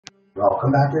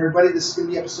Welcome back, everybody. This is going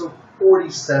to be episode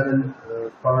 47,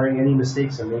 barring any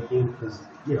mistakes I'm making, because,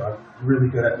 I'm really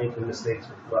good at making mistakes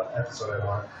with what episode I'm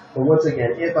on. But once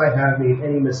again, if I have made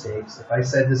any mistakes, if I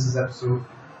said this is episode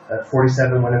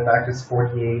 47 when in fact it's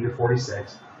 48 or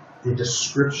 46, the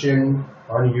description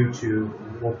on YouTube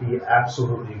will be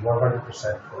absolutely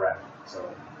 100% correct.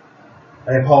 So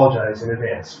I apologize in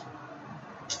advance.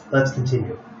 Let's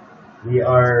continue. We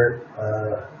are...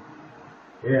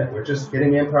 we're just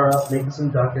getting manpower up, making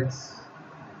some ducats,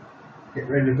 getting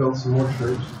ready to build some more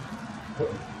troops.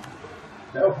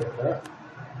 That'll fit that.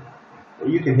 Well,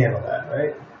 you can handle that,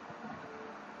 right?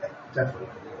 Yeah, definitely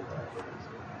can handle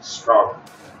that. Strong.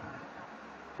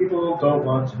 People don't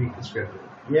want to be conscripted.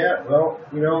 Yeah, well,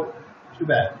 too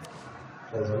bad.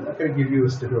 Because I'm not going to give you a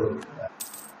stability for that.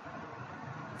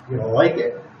 You don't like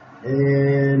it,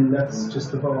 and that's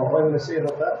just about all I'm going to say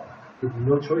about that. Give you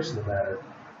no choice in the matter.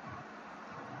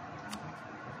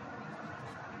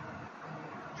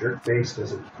 Jerk face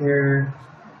doesn't care.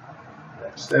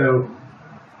 Maxed out.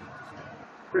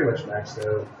 Pretty much maxed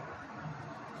out.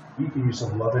 You can use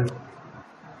some loving.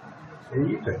 And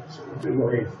you could. So we'll do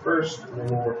more aid first, and then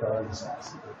we'll work on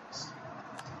assassin.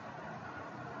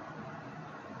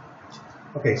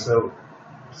 Okay, so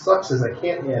sucks is I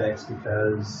can't annex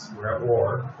because we're at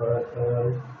war, but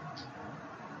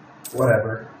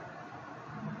whatever.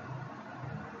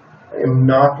 I am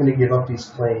not going to give up these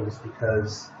claims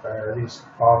because these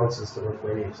provinces to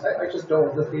Lithuania. I just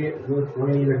don't want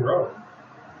Lithuania to grow.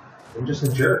 I'm just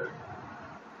a jerk.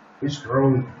 He's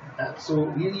grown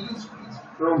absolutely. He's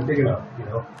grown big enough,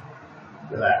 Look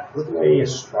at that. Lithuania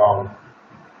is strong.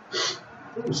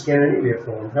 Ooh, Scandinavia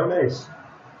for him. How nice.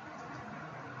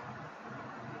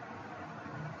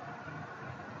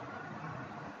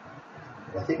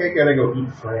 I think I gotta go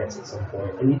eat France at some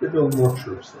point. I need to build more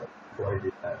troops though before I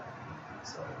do that.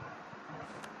 So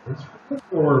let's put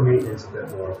more maintenance a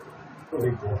bit more. Don't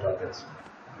need more ducats.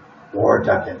 More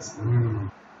ducats.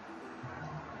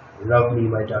 Love me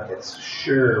my ducats.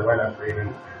 Sure, why not,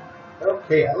 Raven?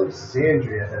 Okay,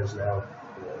 Alexandria has now.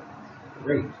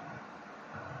 Great.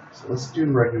 So let's do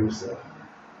Ragusa.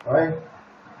 Why?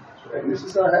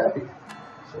 Ragusa's not happy.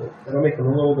 So that'll make him a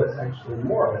little bit actually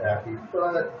more unhappy,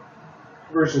 but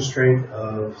conversion strength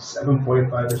of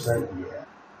 7.5%, yeah.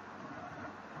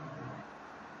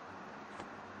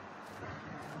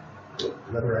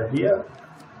 Another idea.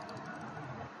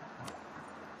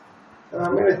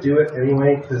 I'm going to do it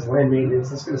anyway because land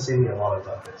maintenance is going to save me a lot of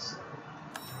ducats.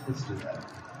 Let's do that.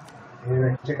 And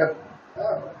I can check up.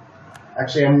 Oh.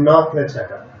 Actually, I'm not going to check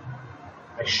up.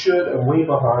 I should. I'm way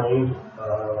behind.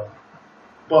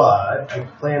 But I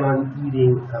plan on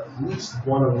eating at least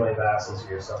one of my vassals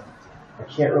here, so I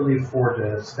can't really afford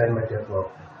to spend my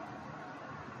diplo.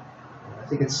 I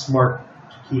think it's smart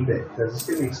to keep it because it's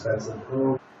going to be expensive.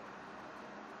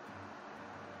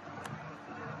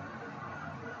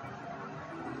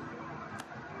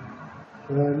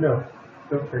 No,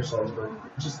 don't care, Salzburg.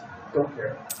 Just don't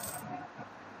care.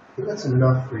 I think that's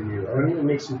enough for you. I don't need to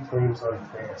make some claims on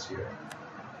France here.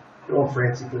 Go on,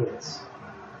 Francie Gates.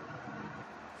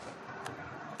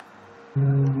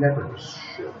 Never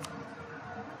should.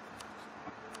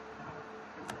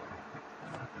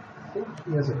 I think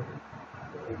he has a. No,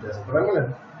 he doesn't, but I'm going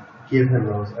to give him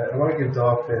those. I want to give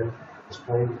Dauphin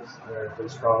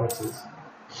those provinces.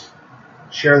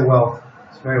 Share the wealth.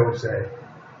 That's what I always say.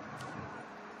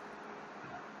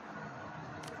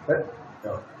 But,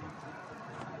 no.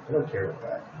 I don't care about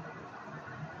that.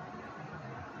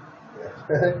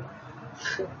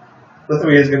 Yeah.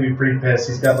 Lithuania's going to be pretty pissed.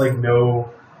 He's got, no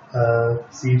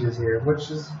sieges here, which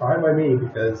is fine by me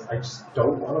because I just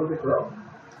don't want him to grow.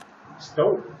 Just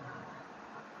don't.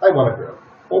 I want to grow.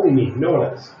 Only me, no one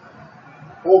else.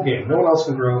 Whole game, no one else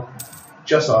can grow.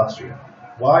 Just Austria.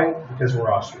 Why? Because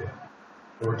we're Austria.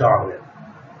 And we're dominant.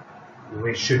 The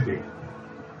way it should be.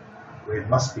 The way it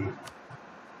must be.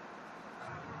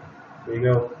 There you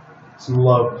go. Some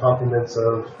love, compliments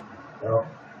of,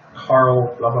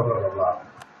 Carl, blah, blah, blah, blah, blah.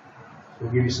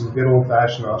 We'll give you some good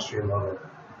old-fashioned Austrian love.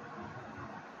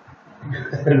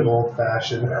 An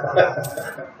old-fashioned.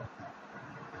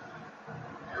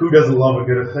 Who doesn't love a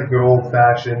good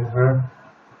old-fashioned, huh?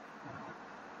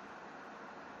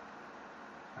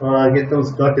 Get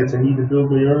those ducats. I need to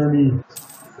build my army.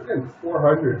 Freaking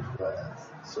 400 for that.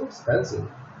 It's so expensive.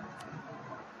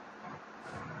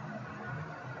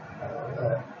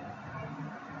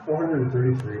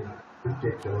 433.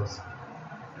 Ridiculous.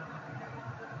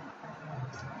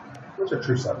 What's our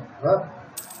true sum? Huh?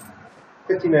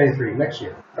 1593 next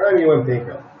year. Crimea went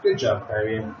bankrupt. Good job,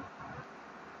 Crimea.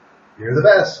 You're the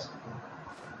best.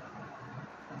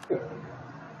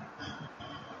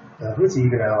 Who's he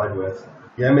even allied with?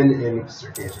 Yemen and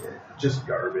Circassian. Just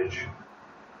garbage.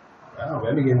 Wow,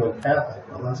 Memmingen went Catholic.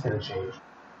 Well, that's going to change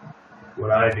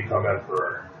when I become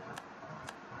emperor.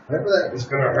 Whenever that is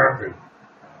going to happen,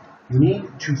 you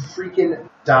need to freaking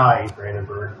die,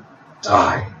 Brandenburg.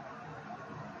 Die.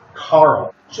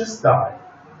 Carl, just die.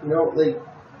 You know, like,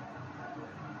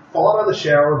 fall out of the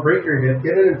shower, break your hip,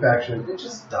 get an infection, and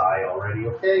just die already,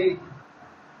 okay?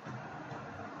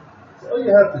 That's all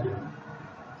you have to do.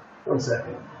 1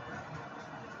 second.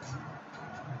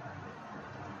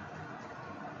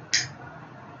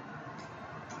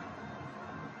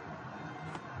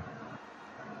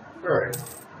 Alright.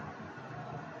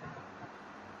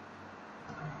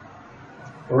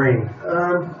 Rain.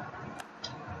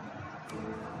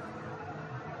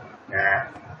 Nah.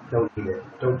 Don't need it.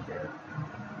 Don't care.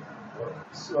 Oh,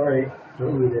 sorry.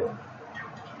 Don't need it. Don't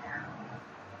care.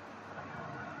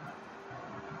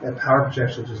 That power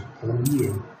projection is just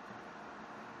bleeding.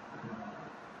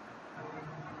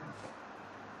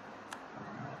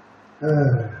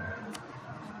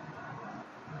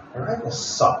 Alright, will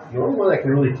suck. The only one I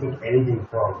can really take anything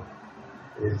from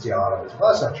is the Ottomans.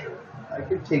 Well, that's not true. I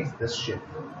could take this shit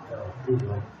from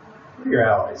England. What are your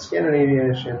allies?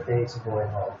 Scandinavia, Champagne, Savoy,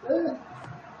 Holland.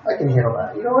 I can handle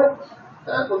that. You know what?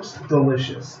 That looks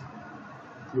delicious.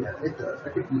 Yeah, it does. I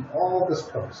could eat all this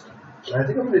coast. And I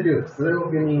think I'm going to do it. So they're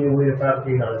going to give me a way to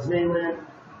fabricate on his mainland.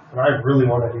 And I really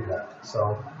want to do that.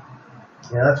 So,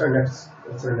 yeah, that's our next,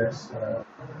 I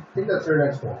think that's our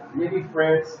next one. Maybe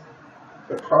France,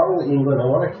 but probably England. I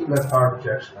want to keep my power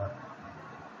projection up.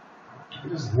 I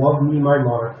just love me my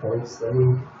monarch points. I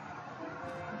mean,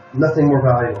 nothing more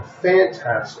valuable.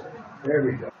 Fantastic. There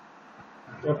we go.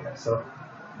 Okay, so,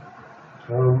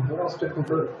 what else to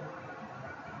convert?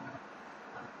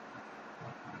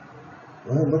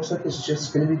 Well, it looks like it's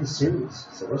just going to be the series.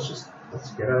 So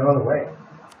let's get it out of the way.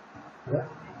 Yeah,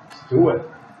 let's do it.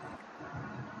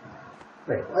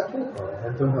 Wait, I can't. Oh, I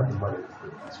don't have the money to do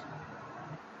this.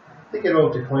 Thinking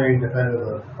about declaring defender of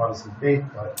the Protestant faith,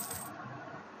 but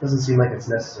it doesn't seem like it's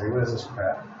necessary. What is this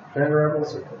crap? Defender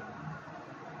rebels? Okay,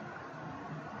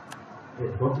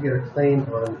 about to get a claim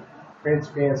on France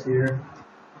here.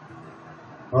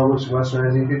 Monoliths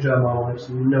westernizing. Good job, Monoliths.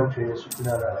 No changes. You do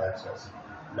not have access.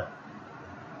 No.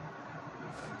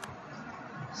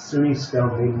 Sunni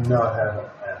scum may not have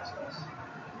access.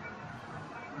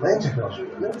 Land technology.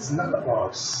 No, it's not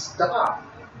wrong. Stop.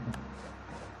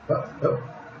 Oh.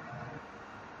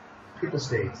 People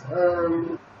states.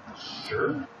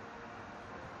 Sure.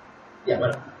 Yeah,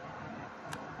 but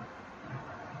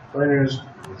Flanders.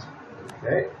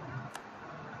 Okay.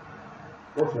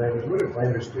 Well, Flanders. What did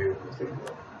Flanders do? Let's take a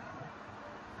look.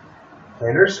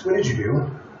 Flanders, what did you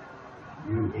do?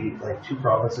 You ate like 2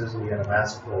 provinces and you had a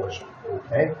massive coalition.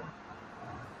 Okay.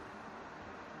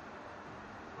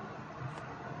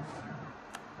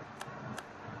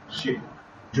 Shoot.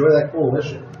 Enjoy that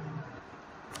coalition.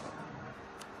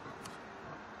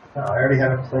 Oh, I already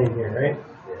have a claim here, right?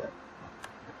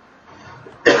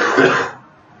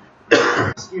 Yeah.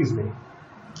 Excuse me.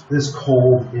 This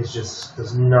cold is just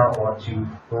does not want to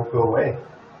won't go away.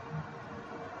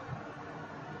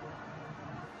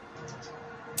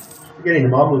 Forgetting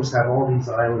the Mamluks have all these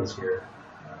islands here.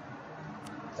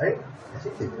 Right? I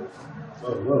think they do.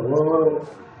 Whoa.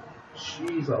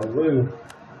 Jeez, a loo.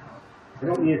 I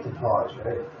don't need it to pause,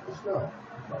 right? It's not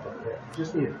there. You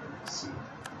just need it to see.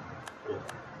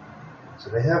 So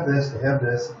they have this.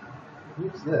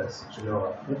 Who's this?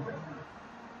 Genoa. Okay.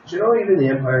 Genoa, even the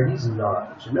Empire, he's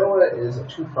not. Genoa is a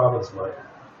 2-province minor.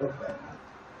 Okay.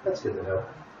 That's good to know.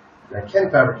 And I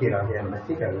can fabricate on him, and I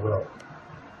think I will.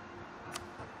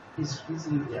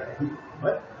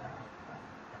 What?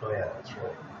 Oh yeah, that's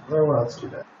right. Oh well, that's too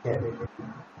bad. Can't make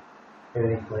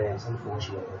any claims,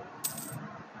 unfortunately.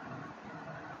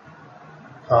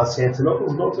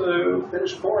 Constantinople's about to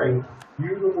finish pouring.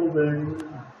 Beautiful day.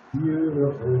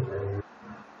 Beautiful day.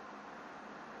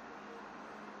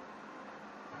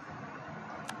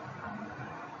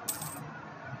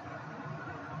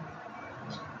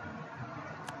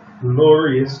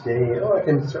 Glorious day. Oh,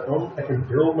 I can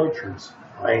build my troops.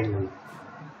 Finally.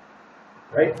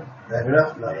 Right? Do I have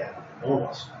enough? Not yet.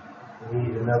 Almost. We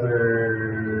need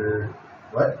another...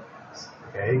 What?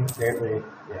 Okay, apparently,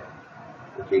 yeah.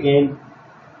 Okay, game.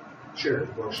 Sure,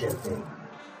 well, champagne.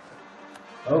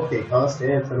 Okay,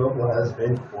 Constantinople has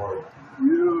been poured.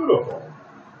 Beautiful.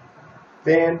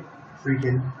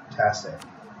 Fan-freaking-tastic.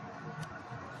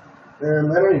 I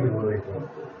don't even really want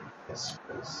to this.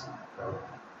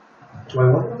 Do I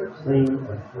want another claim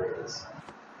on France?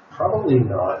 Probably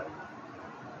not.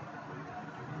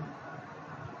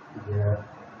 Yeah.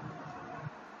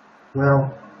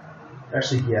 Well,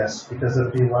 Actually, yes, because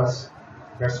it'll be less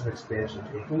aggressive expansion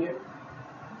taking it.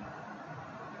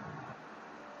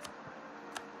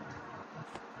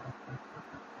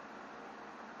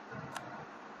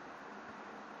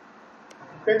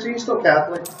 Okay, so you still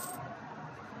Catholic?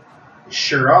 You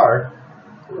sure are.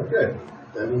 Oh, good.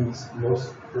 That means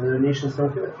most of the nations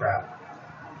don't give a crap.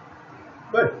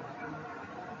 Good.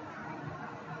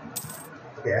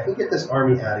 Okay, I can get this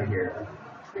army out of here. I'm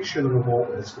pretty sure the revolt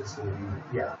is going to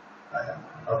be... Yeah, I have.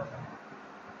 Okay.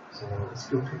 So let's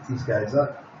go pick these guys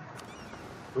up.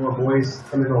 Come on, boys.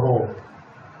 Time to go home.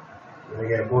 We're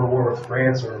going to go to war with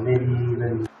France, or maybe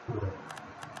even...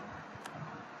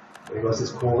 There goes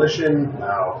this coalition.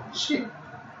 Wow. Shit.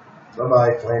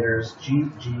 Bye-bye, Flanders.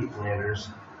 GG, Flanders.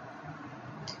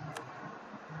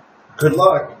 Good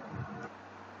luck.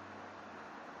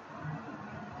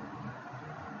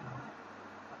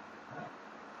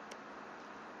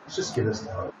 Let's just get us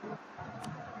down.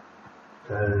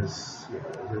 Because, you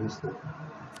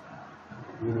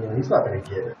know, he's not going to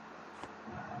get it.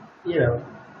 You know.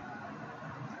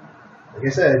 Like I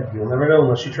said, you'll never know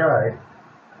unless you try.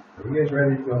 Are you guys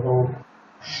ready to go home?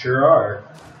 Sure are.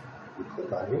 You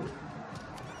click on you.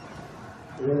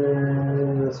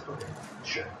 And let's go.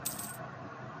 Sure. I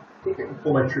think I can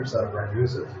pull my troops out of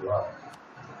Ragusa as well.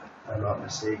 If I'm not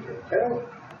mistaken. Can I?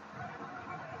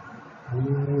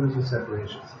 Where's the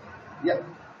separations? Yep.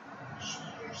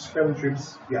 Scrambling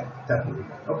troops. Yeah, definitely.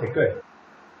 Okay, good.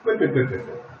 Good.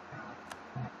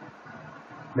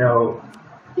 Now,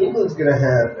 England's going to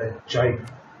have a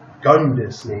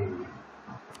gigundous navy.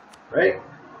 Right?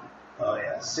 Oh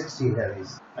yeah, 16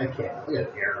 heavies. I can't. I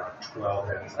got air on 12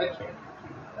 heavies. I can't compete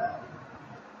with that.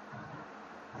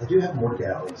 I do have more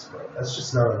galleys, but that's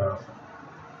just not enough.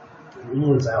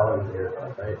 England's allied with air,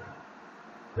 right?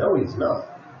 No, he's not.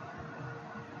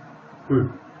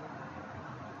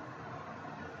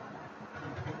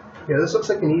 Yeah, this looks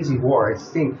like an easy war, I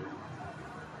think.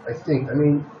 I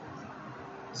mean,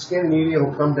 Scandinavia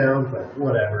will come down, but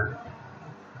whatever.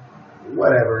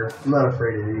 Whatever. I'm not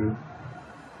afraid of you.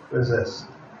 What is this?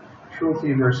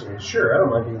 Cruelty of mercenaries. Sure, I don't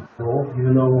mind being cruel,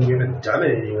 even though we haven't done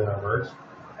anything with our Earth.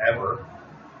 Ever.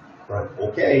 But,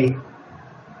 okay.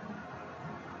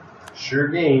 Sure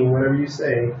game, whatever you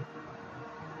say.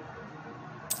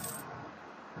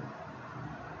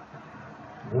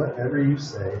 Whatever you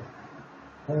say.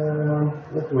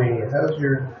 Lithuania, how's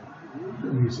your...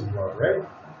 You're using love, right?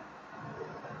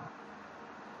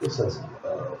 This says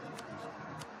love.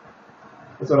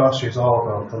 That's what Austria's all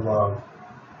about, the love.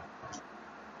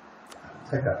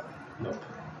 Take that. Nope.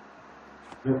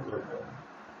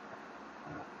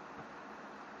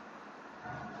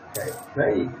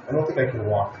 Okay, I don't think I can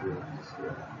walk through this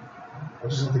here. I'll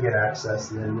just have to get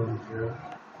access and then move through.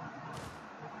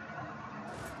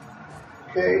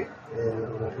 Okay, and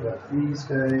we're going to put up these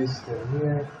guys down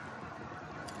here.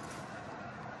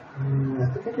 I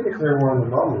think I can declare war on the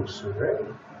Mamluks soon, right?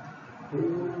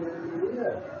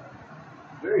 Yeah.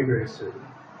 Very soon.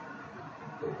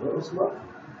 Wait, what was the month?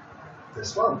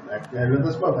 This month. At the end of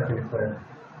this month I can declare.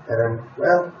 And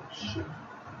well, shit.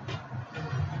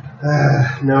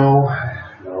 No.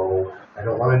 I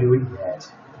don't want to do it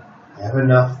yet. I have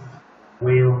enough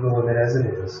way over the limit as it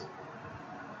is.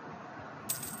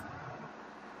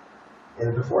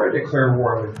 And before I declare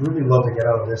war, I would really love to get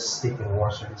out of this stinking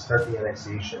war so I can start the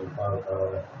annexation of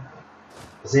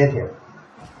Byzantium.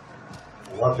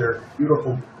 I want their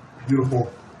beautiful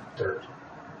dirt.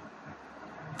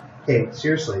 Okay,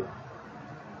 seriously.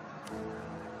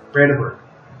 Brandenburg,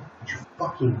 would you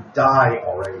fucking die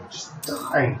already? Just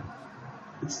die.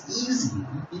 It's easy.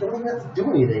 You don't even have to do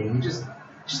anything. You just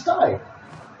die.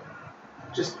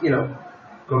 Just, you know,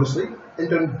 go to sleep and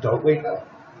don't wake up.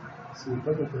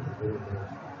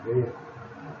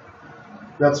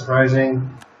 Not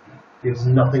surprising. Gives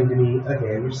nothing to me.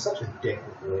 Again, you're such a dick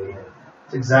with Lithuania.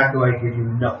 It's exactly why I give you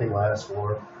nothing last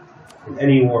war. In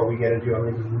any war we get into, I'm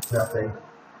going to give you nothing.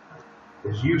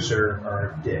 Because you, sir,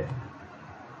 are a dick.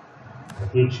 I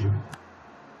hate you.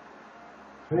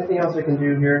 Is there anything else I can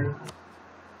do here?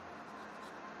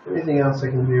 Anything else I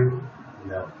can do?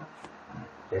 No.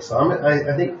 Okay, so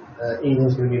I think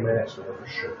England's going to be my next war for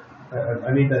sure.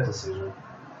 I made that decision.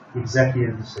 The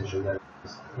executive decision. That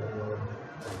is.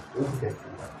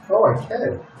 Oh, I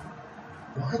can.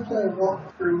 Why can I walk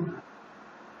through?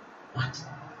 What?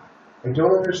 I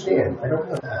don't understand. I don't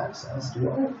have access, do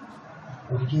I?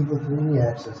 Oh, you gave Lithuania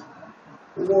access.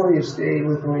 Lithuania, stay,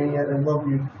 Lithuania. I love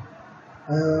you.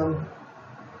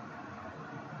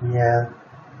 Yeah.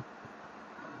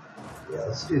 Yeah,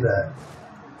 let's do that.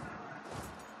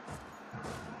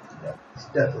 Yeah, let's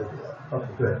definitely do that.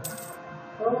 Okay, good.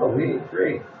 Oh,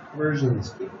 great.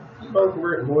 Versions. Keep on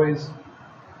converting, boys.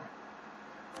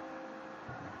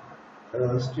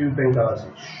 Let's do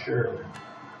Benghazi, sure.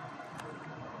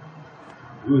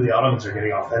 Ooh, the Ottomans are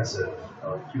getting offensive.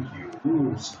 Oh, QQ.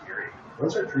 Ooh, scary.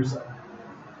 When's our truce up?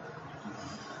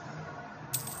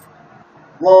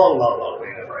 Long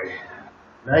way to right.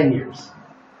 9 years.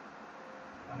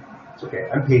 It's okay.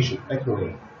 I'm patient. I can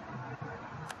wait.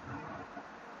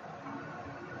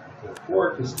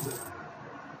 Four Castile.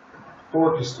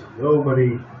 Four Castile.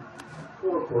 Nobody.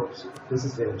 Four Castile. This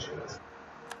is getting a chance.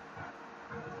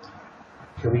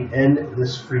 Can we end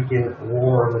this freaking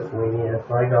war, Lithuania?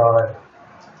 My God.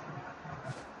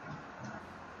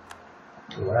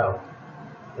 Wow.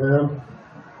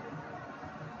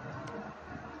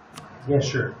 Yeah,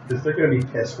 sure. Because they're going to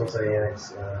be pissed once I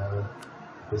annex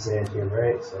Byzantium,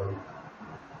 right? So,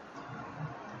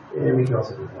 and we can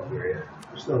also do Bulgaria.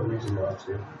 There's no reason not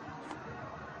to.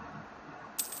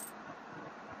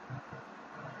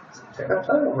 Take that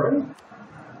time already?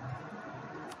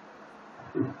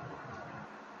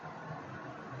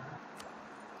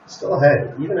 Still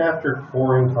ahead. Even after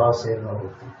pouring Constantine level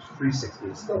 360,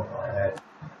 it's still far ahead.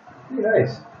 Pretty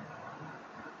nice.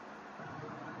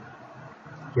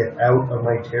 Get out of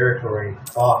my territory.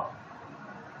 Off.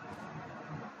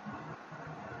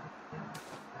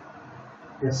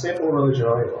 Yeah, sample religion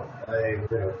all you want. I agree with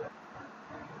that.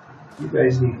 You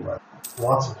guys need what?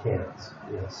 Lots of cannons.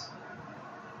 Yes.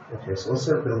 Okay, so let's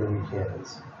start building new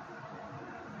cannons.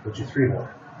 We'll do 3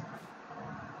 more.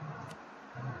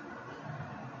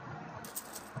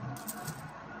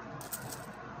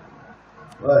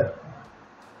 But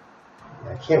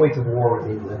I can't wait to war with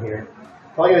England here.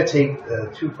 Probably going to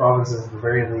take 2 provinces at the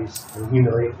very least and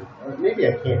humiliate them. Maybe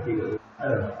I can't beat it. I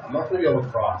don't know. I'm not going to be able to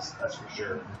cross, that's for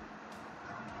sure.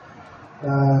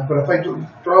 But if I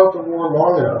draw out the war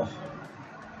long enough,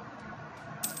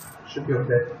 it should be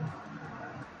okay.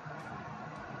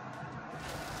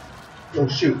 Oh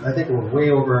shoot, I think we're way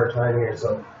over our time here,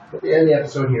 so we'll end the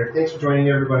episode here. Thanks for joining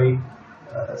everybody.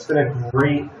 It's been a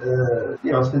great,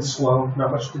 it's been slow,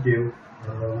 not much to do.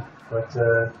 But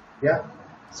yeah,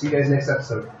 see you guys next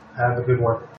episode. Have a good one.